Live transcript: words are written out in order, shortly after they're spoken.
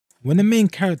When the main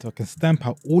character can stamp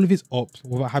out all of his ops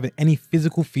without having any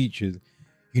physical features,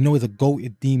 you know he's a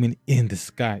goated demon in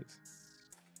disguise.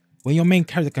 When your main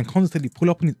character can constantly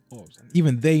pull up on his ops and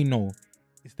even they know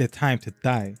it's their time to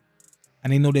die,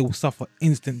 and they know they will suffer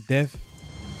instant death.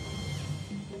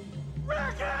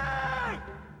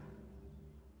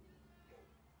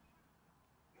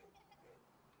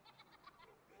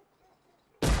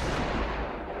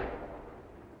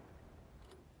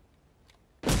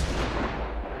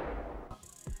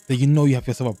 Then you know you have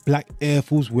yourself a black Air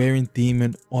Force wearing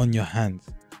demon on your hands.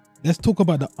 Let's talk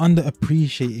about the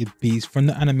underappreciated beast from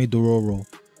the anime Dororo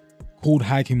called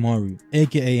Hyakkimaru,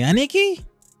 aka Aniki.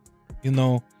 You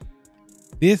know,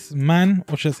 this man,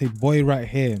 or should I say boy right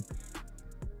here,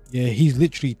 yeah, he's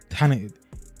literally talented.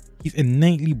 He's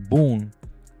innately born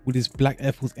with his black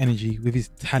Air Force energy, with his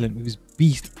talent, with his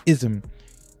beastism,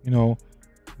 you know,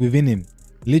 within him.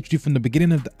 Literally from the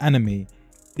beginning of the anime,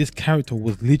 this character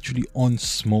was literally on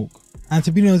smoke. And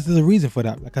to be honest, there's a reason for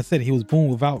that. Like I said, he was born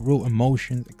without real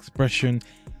emotions, expression.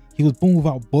 He was born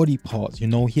without body parts, you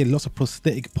know. He had lots of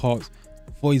prosthetic parts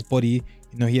for his body.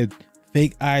 You know, he had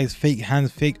fake eyes, fake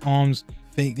hands, fake arms,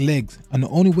 fake legs. And the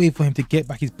only way for him to get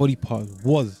back his body parts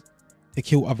was to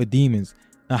kill other demons.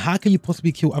 Now, how can you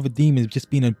possibly kill other demons just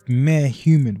being a mere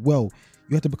human? Well,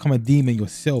 you have to become a demon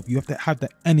yourself. You have to have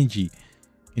that energy.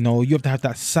 You know, you have to have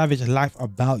that savage life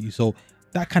about you. So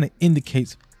that kind of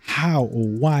indicates how or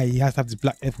why he has to have this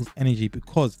black Air Force energy,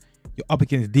 because you're up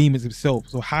against demons himself.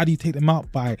 So how do you take them out?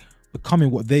 By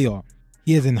becoming what they are.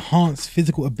 He has enhanced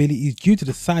physical abilities due to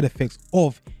the side effects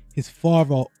of his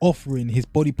father offering his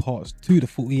body parts to the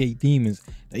 48 demons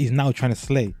that he's now trying to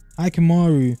slay.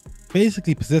 Hyakkimaru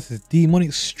basically possesses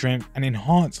demonic strength and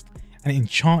enhanced and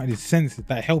enchanted his senses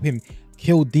that help him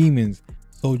kill demons.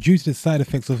 So due to the side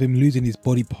effects of him losing his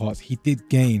body parts, he did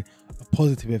gain a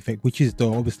positive effect, which is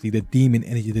obviously the demon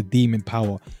energy, the demon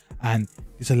power, and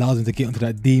this allows him to get onto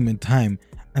that demon time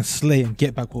and slay and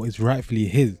get back what is rightfully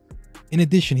his. In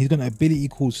addition, he's got an ability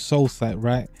called soul sight,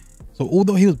 right? So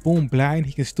although he was born blind,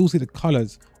 he can still see the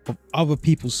colors of other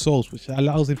people's souls, which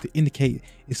allows him to indicate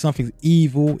if something's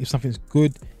evil, if something's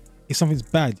good, if something's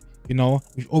bad, you know,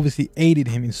 which obviously aided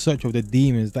him in search of the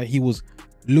demons that he was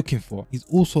looking for. He's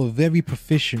also very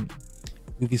proficient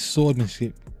with his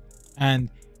swordsmanship, and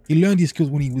he learned these skills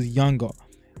when he was younger,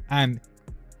 and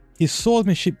his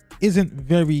swordsmanship isn't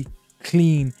very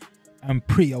clean and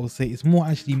pretty, I would say. It's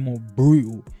actually more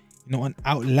brutal, you know, and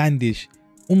outlandish,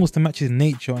 almost to match his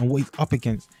nature and what he's up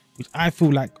against, which I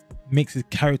feel like makes his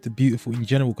character beautiful in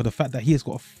general, because the fact that he has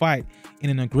got to fight in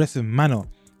an aggressive manner,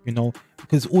 you know,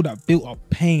 because all that built up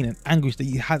pain and anguish that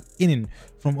he has in him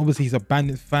from obviously his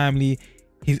abandoned family,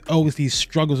 his obviously his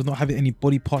struggles of not having any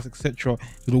body parts, etc.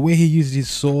 So the way he uses his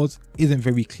swords isn't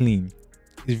very clean.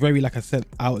 It's very, like I said,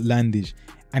 outlandish,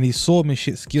 and his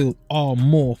swordsmanship skills are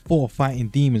more for fighting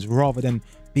demons rather than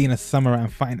being a samurai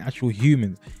and fighting actual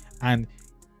humans. And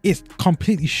it's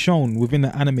completely shown within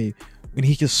the anime when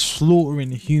he's just slaughtering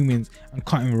the humans and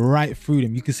cutting right through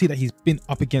them. You can see that he's been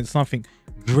up against something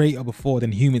greater before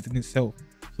than humans in itself.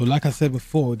 So like I said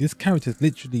before, this character is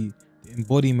literally the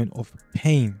embodiment of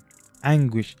pain,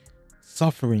 anguish,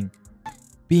 suffering,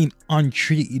 being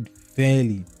untreated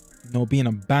fairly, you know, being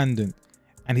abandoned.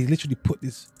 And he's literally put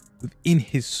this within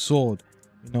his sword,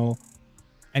 you know,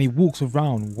 and he walks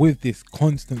around with this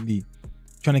constantly,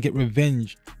 trying to get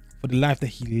revenge for the life that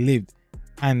he lived.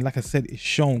 And like I said, it's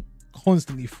shown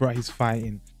constantly throughout his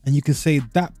fighting, and you can say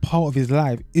that part of his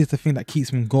life is the thing that keeps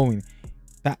him going.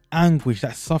 That anguish,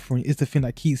 that suffering is the thing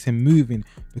that keeps him moving,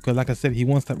 because like I said, he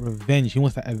wants that revenge, he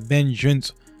wants that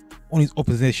vengeance on his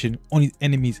opposition, on his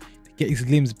enemies, to get his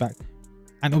limbs back,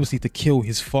 and obviously to kill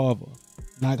his father.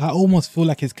 Like, I almost feel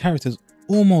like his character is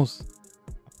almost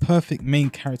a perfect main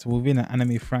character within an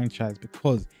anime franchise,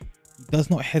 because he does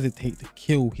not hesitate to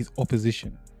kill his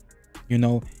opposition. You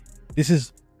know, this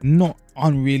is not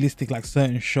unrealistic like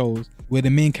certain shows where the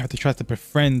main character tries to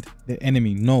befriend the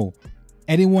enemy. No,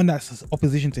 anyone that's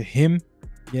opposition to him,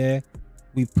 yeah,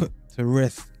 we put to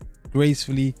rest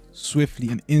gracefully, swiftly,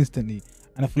 and instantly.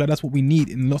 And I feel like that's what we need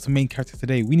in lots of main characters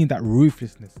today. We need that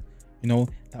ruthlessness, you know,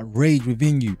 that rage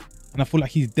within you. And I feel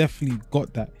like he's definitely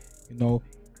got that, you know.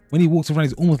 When he walks around,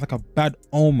 he's almost like a bad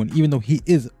omen, even though he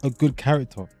is a good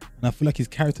character. And I feel like his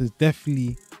character is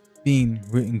definitely being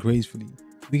written gracefully.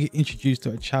 We get introduced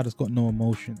to a child that's got no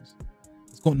emotions,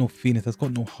 that's got no feelings, that's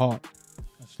got no heart.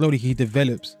 And slowly he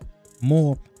develops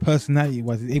more personality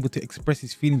wise. He's able to express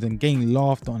his feelings and gain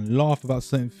laughter and laugh about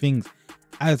certain things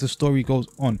as the story goes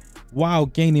on, while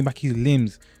gaining back his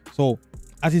limbs. So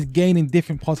as he's gaining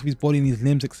different parts of his body and his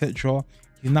limbs, etc.,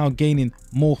 he's now gaining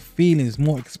more feelings,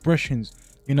 more expressions,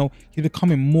 You know, he's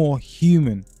becoming more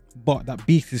human, but that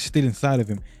beast is still inside of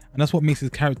him. And that's what makes his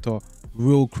character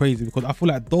real crazy, because I feel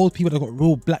like those people that got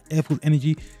real Black Air Force energy,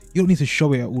 you don't need to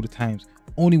show it at all the times,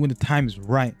 only when the time is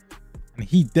right. And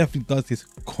he definitely does this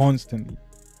constantly.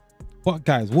 But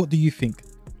guys, what do you think?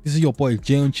 This is your boy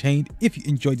Jay Unchained. If you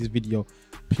enjoyed this video,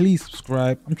 please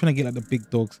subscribe. I'm trying to get like the big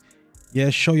dogs. Yeah,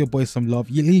 show your boy some love.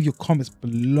 You leave your comments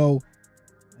below.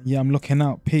 Yeah, I'm looking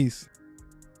out. Peace.